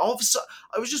know. All of a sudden,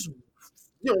 I was just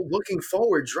looking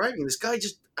forward, driving. This guy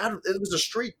just it was a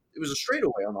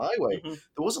straightaway on the highway. It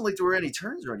wasn't like there were any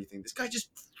turns or anything. This guy just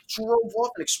drove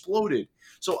off and exploded.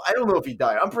 So I don't know if he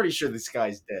died. I'm pretty sure this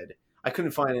guy's dead. I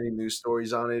couldn't find any news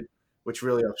stories on it, which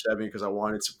really upset me because I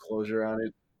wanted some closure on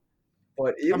it.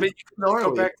 But you can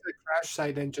go back to the crash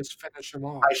site and just finish him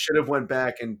off. I should have went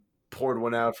back and poured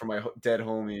one out for my dead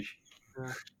homie.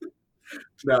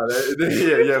 No,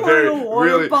 very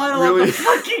really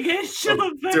fucking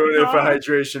doing it for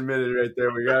hydration minute right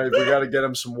there. We gotta get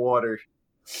him some water.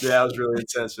 Yeah, I was really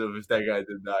insensitive if that guy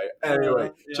did die.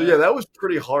 Anyway, so that was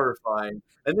pretty horrifying.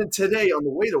 And then today on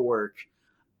the way to work,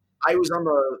 I was on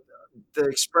the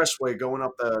expressway going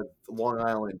up the Long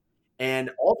Island, and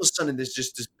all of a sudden there's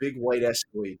just this big white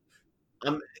Escalade.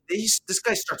 This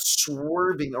guy starts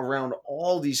swerving around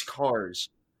all these cars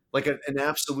like an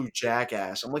absolute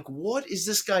jackass. I'm like, what is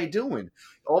this guy doing?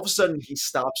 All of a sudden he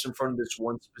stops in front of this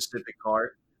one specific car.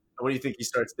 And what do you think he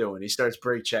starts doing? He starts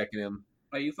brake checking him.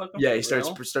 Are you fucking? Yeah, he starts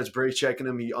brake checking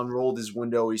him. He unrolled his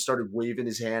window. He started waving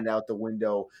his hand out the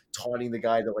window, taunting the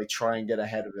guy to try and get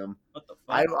ahead of him. What the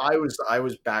fuck? I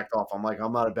was backed off. I'm like,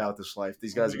 I'm not about this life.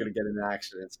 These guys are gonna get in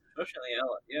accidents. Especially in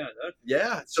LA.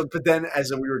 Yeah. So, but then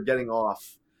as we were getting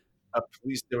off,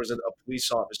 there was a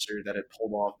police officer that had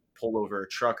pulled over a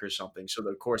truck or something. So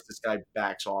of course this guy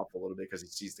backs off a little bit because he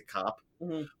sees the cop.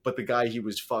 But the guy he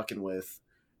was fucking with,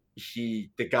 the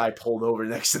guy pulled over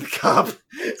next to the cop.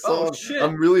 So shit.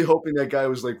 I'm really hoping that guy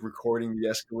was recording the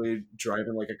Escalade,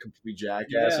 driving like a complete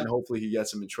jackass, and hopefully he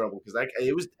gets him in trouble because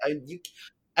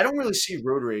I don't really see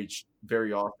road rage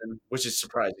very often, which is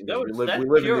surprising. We live in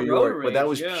New York, but that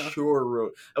was pure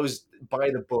road. That was by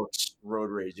the books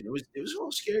road rage, and it was a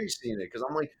little scary seeing it because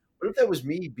I'm like, what if that was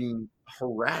me being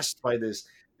harassed by this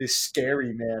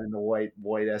scary man in the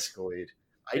white Escalade?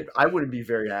 I wouldn't be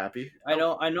very happy. I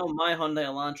know my Hyundai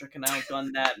Elantra can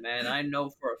outgun that, man. I know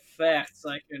for a fact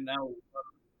I can outrun.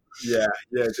 Yeah,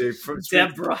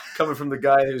 Deborah. Coming from the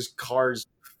guy whose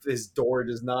his door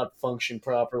does not function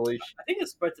properly. I think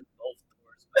it's spread to both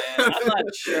doors, man. I'm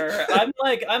not sure.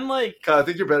 I'm like. God, I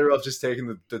think you're better off just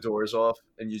taking the doors off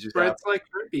and you just. Spreads like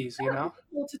herpes, you know.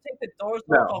 To take the doors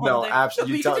off. No,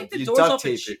 absolutely. You duct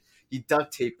tape it. You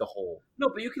duct tape the hole. No,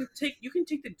 but you can take the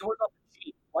doors off the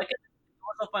Jeep. Why can't the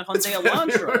doors off my Hyundai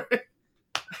Elantra?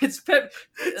 It's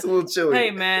a little chilly.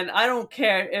 Hey man, I don't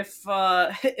care if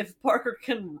Parker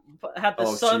can have the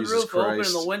sunroof open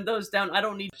and the windows down. I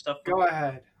don't need stuff. Go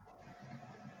ahead.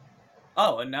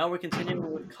 Oh, and now we're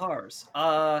continuing with cars.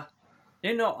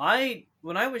 When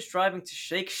I was driving to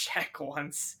Shake Shack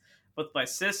once with my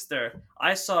sister,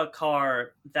 I saw a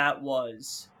car that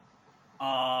was,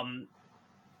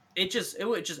 it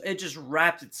just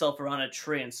wrapped itself around a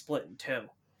tree and split in two.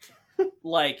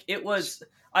 It was.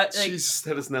 Jesus,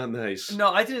 that is not nice.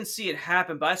 No, I didn't see it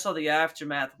happen, but I saw the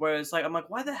aftermath where it's I'm like,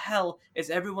 why the hell is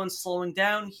everyone slowing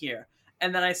down here?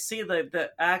 And then I see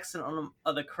the accident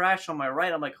the crash on my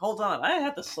right. I'm like, hold on, I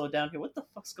had to slow down here. What the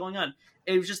fuck's going on?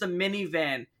 It was just a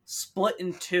minivan split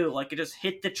in two. It just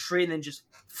hit the tree and then just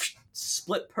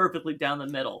split perfectly down the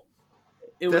middle.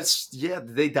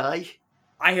 Did they die?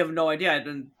 I have no idea. I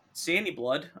didn't see any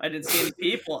blood. I didn't see any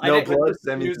people. No blood.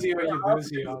 I didn't see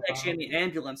any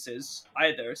ambulances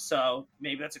either. So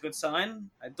maybe that's a good sign.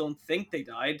 I don't think they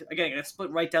died. Again, it split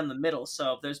right down the middle.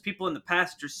 So if there's people in the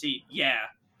passenger seat, yeah.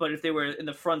 But if they were in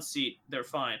the front seat, they're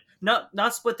fine.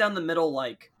 Not split down the middle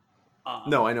like.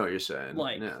 No, I know what you're saying.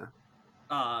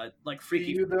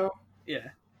 Freaky. You though? Yeah.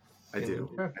 I do.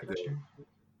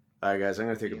 All right, guys, I'm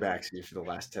going to take a backseat for the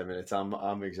last 10 minutes.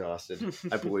 I'm exhausted.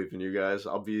 I believe in you guys.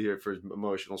 I'll be here for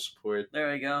emotional support.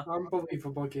 There we go.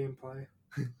 Unbelievable gameplay.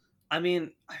 I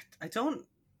mean, I don't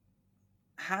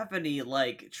have any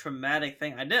traumatic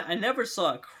thing. I never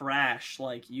saw a crash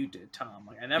like you did, Tom.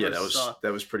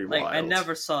 That was pretty wild. I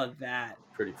never saw that.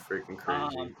 Pretty freaking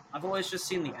crazy. I've always just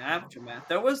seen the aftermath.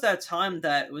 There was that time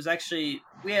that it was actually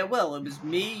it was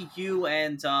me, you,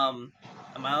 and am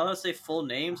I allowed to say full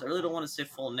names? I really don't want to say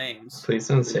full names. Please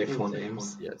don't say full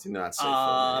names. Yeah, do not say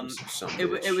full names.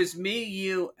 It was me,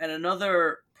 you, and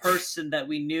another person that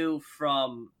we knew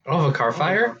from. Oh, a car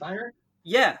fire?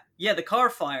 Yeah, the car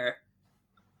fire.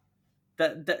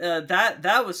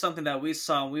 That was something that we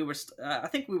saw. And we were, I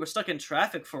think we were stuck in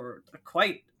traffic for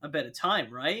quite a bit of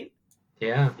time, right?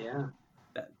 Yeah.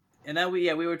 And then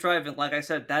we were driving, like I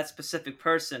said, that specific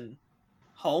person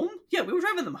home. Yeah, we were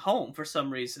driving them home for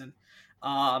some reason.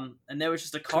 And there was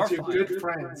just a car fire. You're good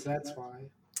friends, that's why.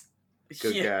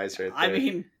 Good guys, right there. I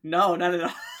mean, no, not at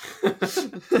all.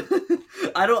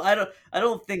 I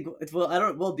don't think.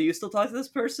 Well, do you still talk to this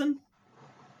person?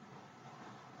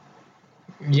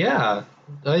 Yeah,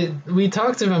 we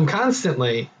talk to him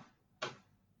constantly.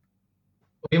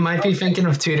 We might be thinking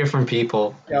of two different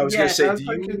people. Yeah, I was gonna say, do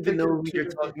like you you're even know who thinking you're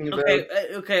of talking about?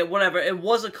 Okay, whatever. It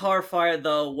was a car fire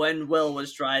though when Will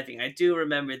was driving. I do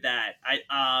remember that.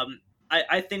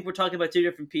 I think we're talking about two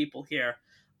different people here.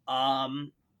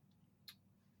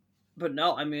 But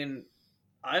no, I mean,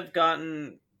 I've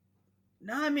gotten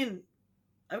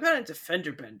into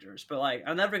fender benders, but like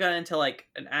I've never gotten into like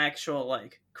an actual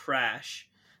like crash.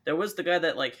 There was the guy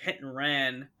that like hit and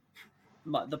ran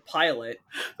the pilot.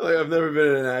 Like, I've never been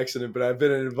in an accident, but I've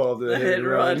been involved in a hit and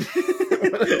run.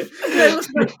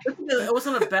 It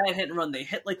wasn't a bad hit and run. They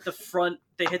hit like the front.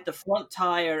 They hit the front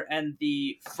tire and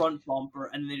the front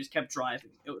bumper, and they just kept driving.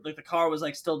 Like the car was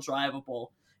like still drivable.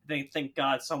 Thank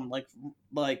God, someone like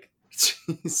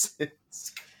Jesus.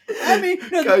 I mean,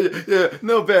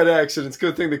 no bad accidents.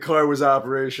 Good thing the car was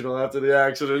operational after the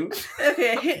accident.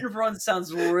 Okay, a hit and run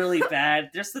sounds really bad.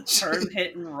 Just the term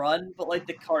hit and run, but like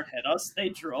the car hit us, they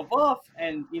drove off,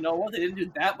 and you know what? They didn't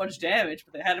do that much damage,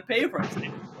 but they had to pay for it. So they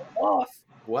drove off.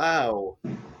 Wow,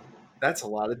 that's a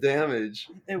lot of damage.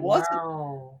 It wasn't.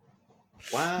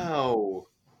 Wow.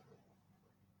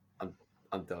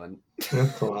 I'm done.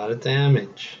 That's a lot of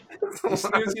damage. You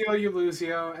snooze-yo, you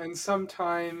lose-yo, and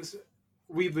sometimes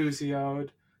we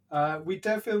lose-yo'd. We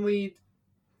definitely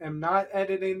am not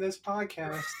editing this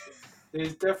podcast.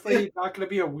 There's definitely not going to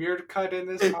be a weird cut in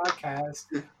this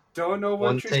podcast. Don't know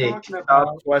what you're talking about.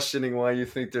 Stop questioning why you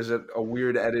think there's a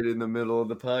weird edit in the middle of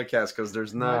the podcast, because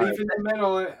there's not. Not even the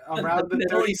middle, around the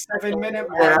 37-minute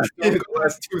mark. Yeah, the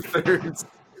last 2/3.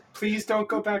 Please don't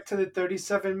go back to the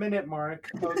 37-minute mark.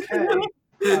 Okay.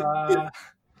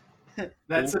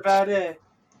 That's about it.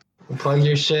 Plug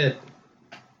your shit.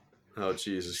 Oh,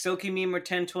 Jesus. Silky Memer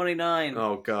 1029.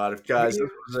 Oh, God. If guys,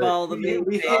 follow the meme.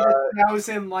 We hit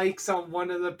 1,000 likes on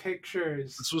one of the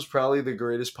pictures. This was probably the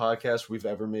greatest podcast we've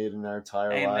ever made in our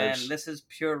entire Hey, lives. man, this is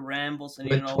pure rambles. And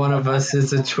Which one of us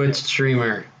is a Twitch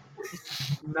streamer?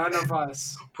 None of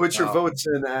us. Put your votes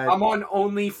in at... I'm on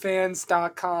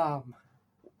OnlyFans.com.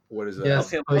 What is that?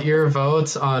 Yes, Okay. put your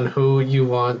votes on who you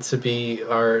want to be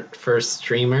our first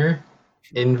streamer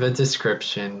in the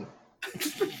description.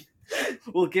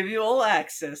 We'll give you all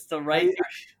access to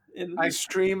I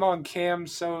stream on Cam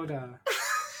Soda.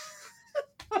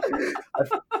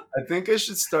 I think I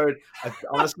should start.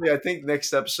 Honestly, I think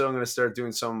next episode I'm going to start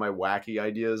doing some of my wacky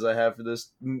ideas I have for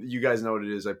this. You guys know what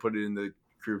it is. I put it in the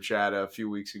group chat a few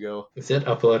weeks ago. Is it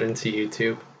uploaded to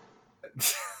YouTube?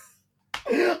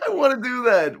 I want to do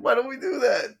that. Why don't we do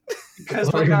that?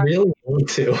 Because I really want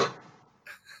to.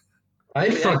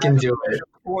 I'd fucking do it.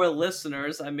 For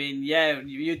listeners, I mean, yeah,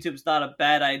 YouTube's not a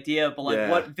bad idea, but like,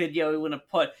 what video are we gonna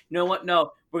put? You know what?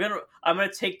 No, I'm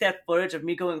gonna take that footage of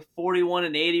me going 41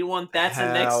 and 81. That's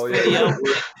the next video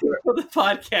for the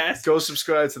podcast. Go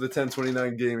subscribe to the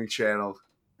 1029 Gaming channel.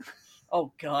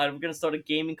 Oh God, we're gonna start a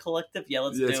gaming collective. Yeah,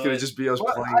 let's do it. It's gonna just be us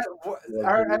playing.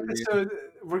 Our episode,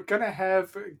 we're gonna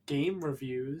have game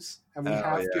reviews, and we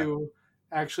have to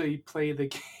actually play the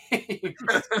game.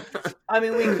 I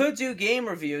mean, we could do game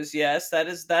reviews. Yes, that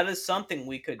is something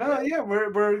we could do. Yeah,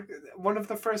 we're one of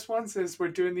the first ones is we're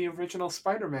doing the original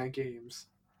Spider-Man games.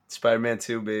 Spider-Man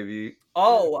 2, baby.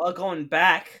 Oh, going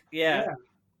back. Yeah.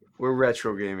 We're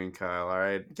retro gaming, Kyle. All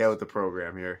right, get with the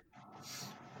program here.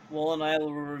 Will and I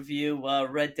will review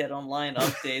Red Dead Online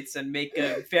updates and make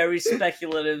very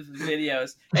speculative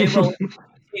videos. Hey, well,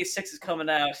 GTA 6 is coming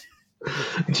out.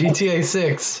 GTA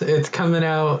 6, it's coming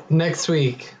out next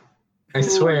week. I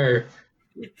swear.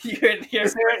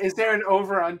 Is there an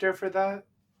over-under for that?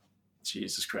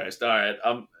 Jesus Christ. All right.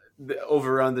 The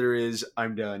over-under is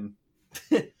I'm done.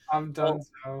 I'm done,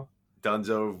 so.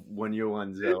 Dunzo, when you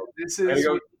Dunzo. This is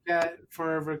what you get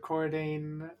for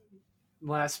recording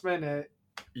last minute.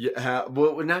 Yeah,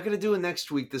 well, we're not going to do it next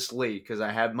week this late because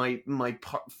I have my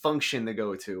function to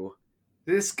go to.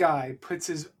 This guy puts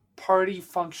his party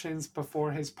functions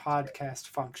before his podcast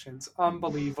functions.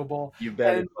 Unbelievable. You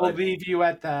bet. And we'll leave you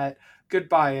at that.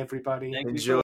 Goodbye, everybody. Enjoy.